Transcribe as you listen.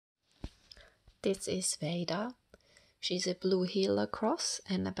This is Vadar. She's a blue heeler cross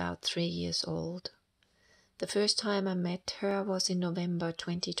and about 3 years old. The first time I met her was in November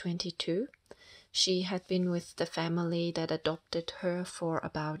 2022. She had been with the family that adopted her for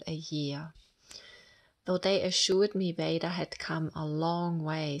about a year. Though they assured me Vadar had come a long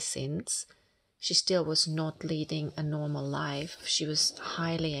way since, she still was not leading a normal life. She was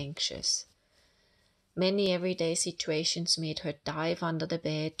highly anxious. Many everyday situations made her dive under the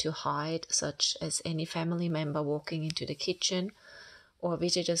bed to hide, such as any family member walking into the kitchen or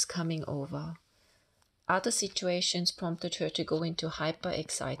visitors coming over. Other situations prompted her to go into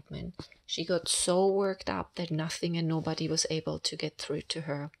hyper-excitement. She got so worked up that nothing and nobody was able to get through to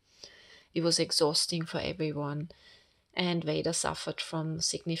her. It was exhausting for everyone, and Vadar suffered from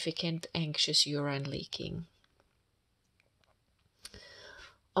significant anxious urine leaking.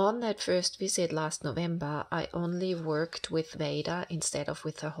 On that first visit last November, I only worked with Vadar instead of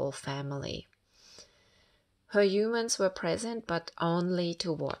with her whole family. Her humans were present, but only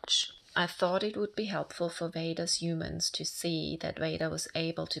to watch. I thought it would be helpful for Vadar's humans to see that Vadar was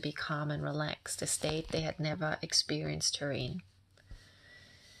able to be calm and relaxed, a state they had never experienced her in.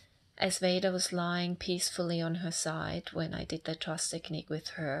 As Vadar was lying peacefully on her side when I did the trust technique with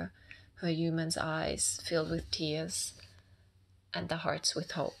her, her humans' eyes filled with tears and their hearts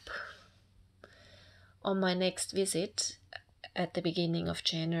with hope. On my next visit, at the beginning of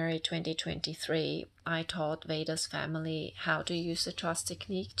January 2023, I taught Vadar's family how to use the trust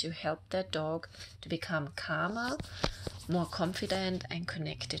technique to help their dog to become calmer, more confident, and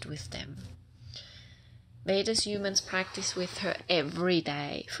connected with them. Vadar's humans practice with her every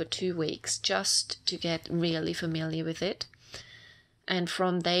day for 2 weeks just to get really familiar with it. And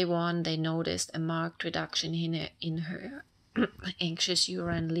from day one, they noticed a marked reduction in her anxious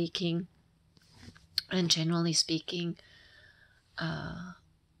urine leaking, and generally speaking,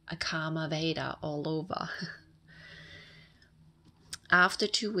 a calmer Vadar all over. After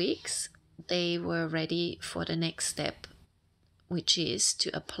 2 weeks, they were ready for the next step, which is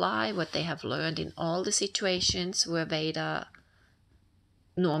to apply what they have learned in all the situations where Vadar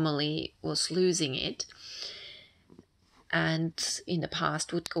normally was losing it, and in the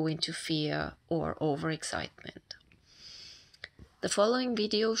past would go into fear or overexcitement. The following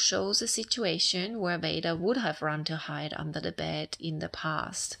video shows a situation where Vadar would have run to hide under the bed in the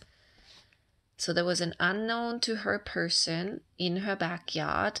past. So there was an unknown to her person in her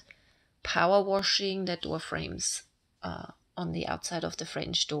backyard, power washing the door frames on the outside of the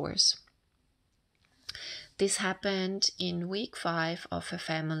French doors. This happened in week 5 of her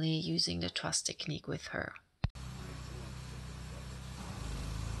family using the trust technique with her.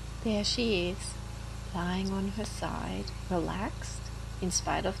 There she is, lying on her side, relaxed, in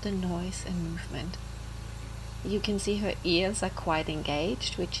spite of the noise and movement. You can see her ears are quite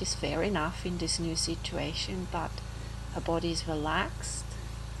engaged, which is fair enough in this new situation, but her body is relaxed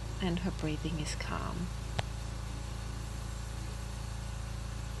and her breathing is calm.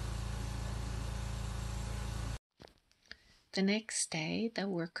 The next day, the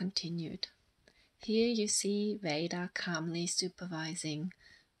work continued. Here you see Vadar calmly supervising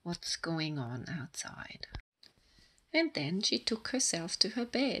what's going on outside. And then she took herself to her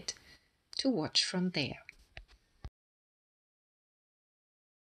bed to watch from there.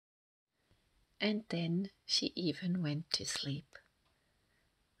 And then she even went to sleep.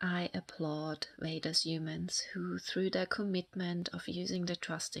 I applaud Vadar's humans who, through their commitment of using the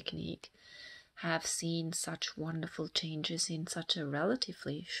trust technique, have seen such wonderful changes in such a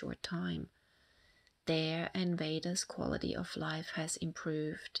relatively short time. Their and Vadar's quality of life has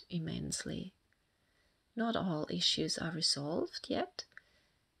improved immensely. Not all issues are resolved yet.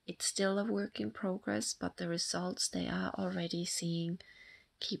 It's still a work in progress, but the results they are already seeing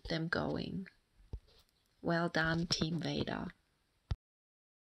keep them going. Well done, Team Vadar.